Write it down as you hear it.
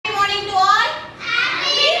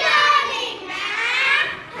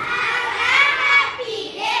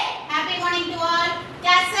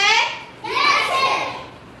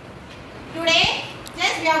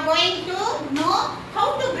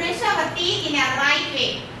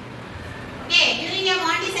way. Okay, during your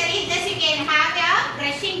Montessori, just you can have a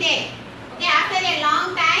brushing day. Okay, after a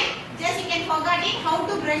long time, just you can forget it how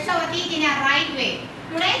to brush our teeth in a right way.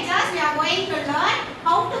 Today, just we are going to learn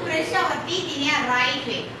how to brush our teeth in a right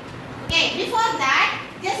way. Okay, before that,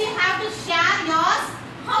 just you have to share yours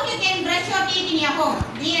how you can brush your teeth in your home.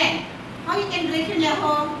 Dhiren, how you can brush in your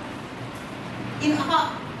home?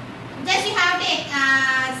 Just you have to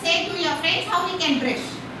say to your friends how you can brush.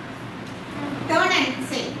 Turn and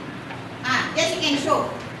say. Just you can show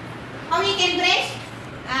how you can brush,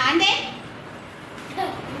 and then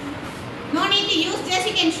no need to use, just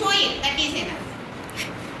you can show it, that is enough.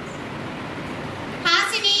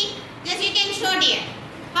 Hasini, just you can show dear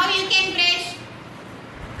how you can brush,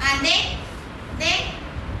 and then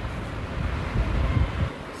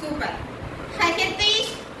super.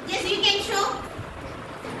 Hitesh, just you can show,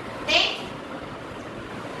 then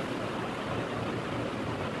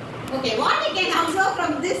okay, what we can observe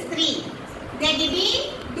from this three, that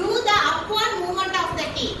we do the upward movement of the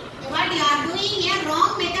teeth. But you are doing a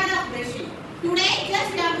wrong method of brushing. Today,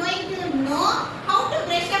 just we are going to know how to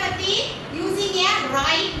brush our teeth using a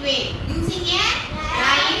right way. Using a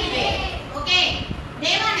right way. Okay.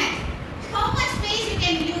 Devanan, how much space you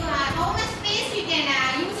can use? How much space you can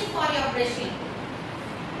use it for your brushing?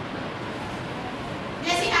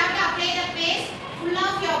 Just you have to apply the paste full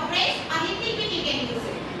of your brush. A little bit you can use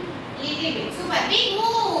it. Little bit. Super. Big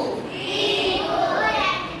move. Big move.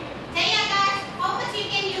 How much you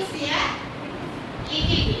can use here?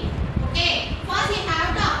 Little bit. Okay. First you have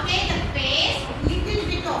to apply the paste, little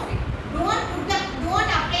bit of it. Don't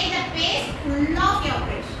apply the paste full of your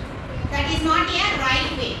brush. That is not a right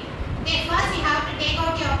way. Okay. First you have to take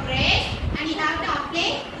out your brush and you have to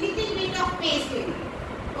apply little bit of paste to it.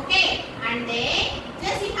 Okay. And then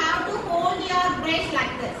just you have to hold your brush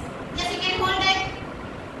like this. Just you can hold it.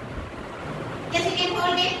 Just you can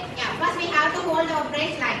hold it. Yeah. First we have to hold our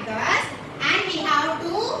brush like this. And we have to,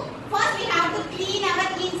 first we have to clean our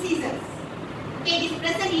incisors. Okay, it is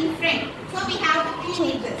present in front. So we have to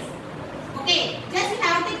clean it this. Okay, just you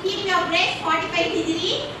have to keep your brush 45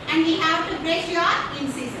 degree and we have to brush your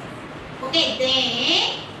incisors. Okay,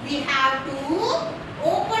 then we have to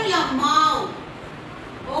open your mouth.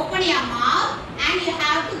 Open your mouth and you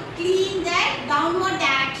have to clean the downward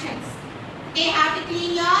directions. Okay, you have to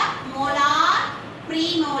clean your molar,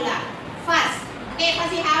 premolar first. Okay,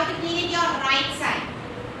 first you have to clean it your right side.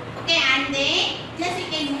 Okay, and then just you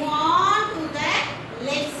can move on to the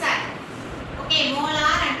left side. Okay,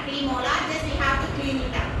 molar and premolar, just you have to clean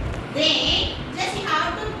it up. Then just you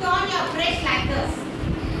have to turn your brush like this.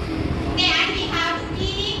 Okay, and we have to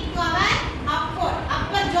clean it to our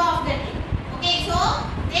upper jaw of the teeth. Okay, so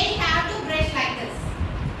then you have to brush like this.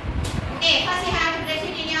 Okay, first you have to brush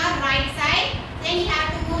it in your right side. Then you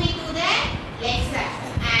have to move it to the left side.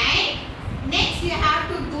 And next you have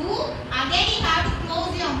to do, again you have to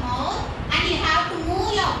close your mouth and you have to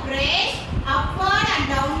move your brush upward and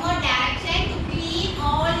downward direction to clean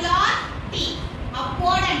all your teeth.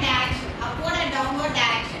 Upward and downward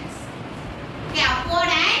directions. Okay, upward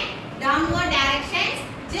and downward directions.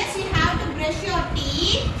 Just you have to brush your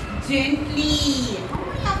teeth gently.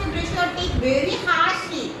 How many of you brush your teeth very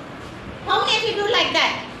harshly? How many of you do like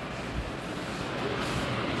that?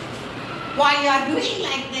 While you are doing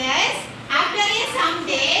like this, after some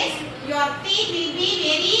days, your teeth will be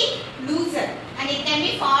very looser and it can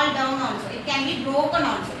be fall down also. It can be broken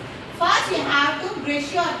also. First, you have to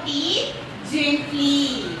brush your teeth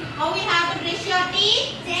gently. How you have to brush your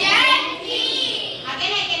teeth? Gently.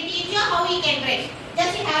 Again, I can teach you how you can brush.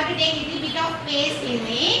 Just you have to take a little bit of paste in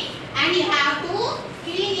it and you have to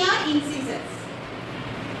clean your incisors.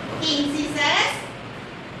 Okay, incisors.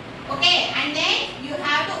 Okay, and then you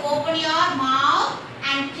have to open your mouth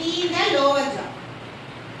and clean the lower jaw.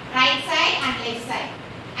 Right side and left side.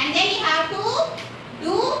 And then you have to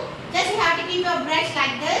do, just you have to keep your brush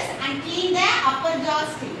like this and clean the upper jaw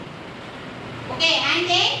still. Okay, and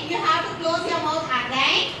then you have to close your mouth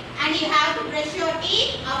again and you have to brush your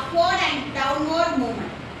teeth upward and downward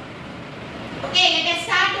movement. Okay, let us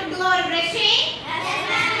start to do our brushing.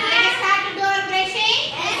 Yes, let us start to do our brushing.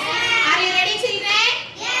 Yes, are you ready, children?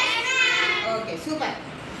 Yes, ma'am. Okay, super.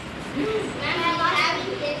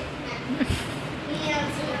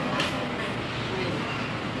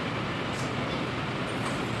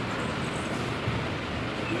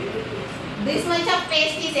 This much of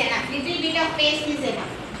paste is enough. Little bit of paste is enough.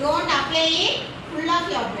 Don't apply it full of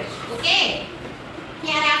your brush. Okay.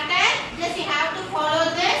 Hereafter, just you have to follow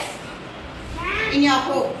this in your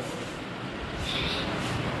home.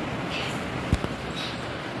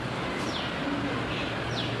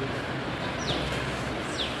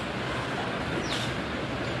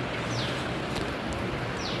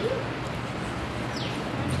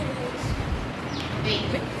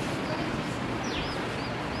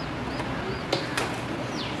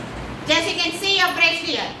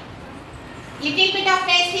 paste here. Little bit of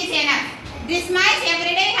paste is enough. This much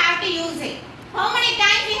every day have to use it. How many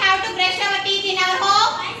times we have to brush our teeth in our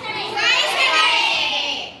home? Twice a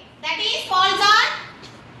day. That is falls on?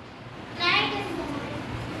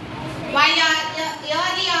 While you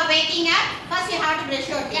are waking up, first you have to brush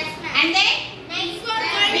your teeth. And then?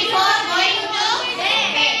 Before going to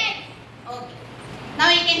bed. Okay. Now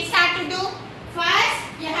you can start to do. First,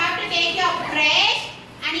 you have to take your brush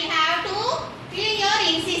and you have to clean your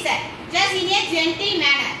incisor. Just in a gentle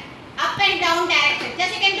manner. Up and down direction.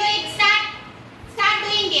 Just you can do it. Start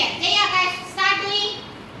doing here. Jaya, start doing.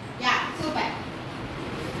 Yeah, super.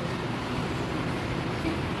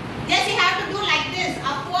 Just you have to do like this.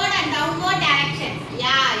 Upward and downward direction.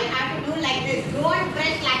 Yeah, you have to do like this. Don't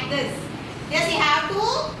brush like this. Just you have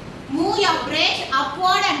to move your brush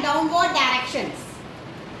upward and downward directions.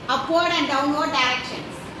 Upward and downward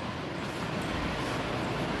directions.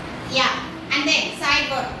 Yeah. And then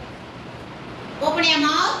sideward. Open your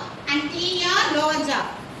mouth and clean your lower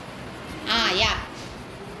jaw. Yeah.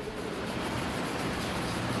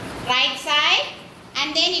 Right side.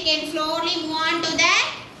 And then you can slowly move on to the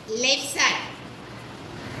left side.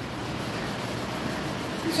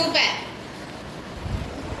 Super.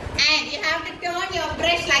 And you have to turn your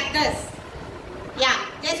brush like this. Yeah.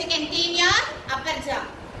 Just you can clean your upper jaw.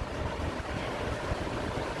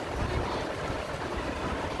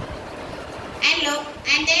 And look.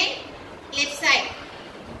 And then left side.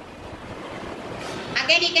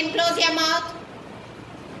 Again you can close your mouth.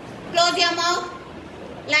 Close your mouth.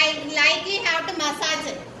 Lightly have to massage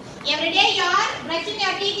it. Every day you are brushing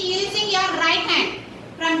your teeth using your right hand.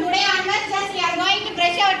 From today onwards, just you are going to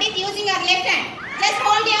brush your teeth using your left hand. Just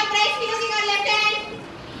hold your brush using your left hand.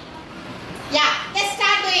 Yeah, just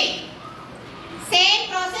start doing. Same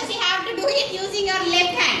process you have to do it using your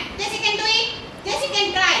left hand. Just you can do it. Just you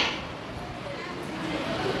can try.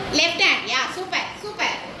 Left hand. Yeah, super,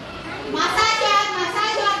 super. Massage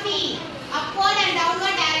your feet. Upward and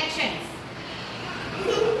downward directions.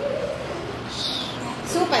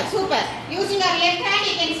 Super, super. Using your left hand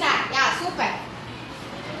you can start. Yeah, super.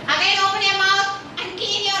 Again open your mouth and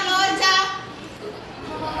clean your lower jaw.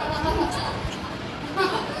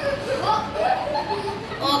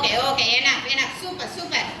 Okay, enough. Super,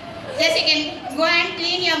 super. Just you can go and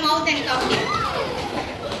clean your mouth and come here.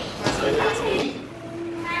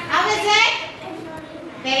 How is it?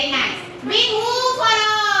 Very nice. Big woo for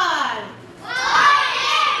all. Oh,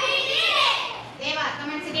 yeah, we did it. Deva,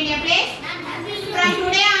 come and sit in your place.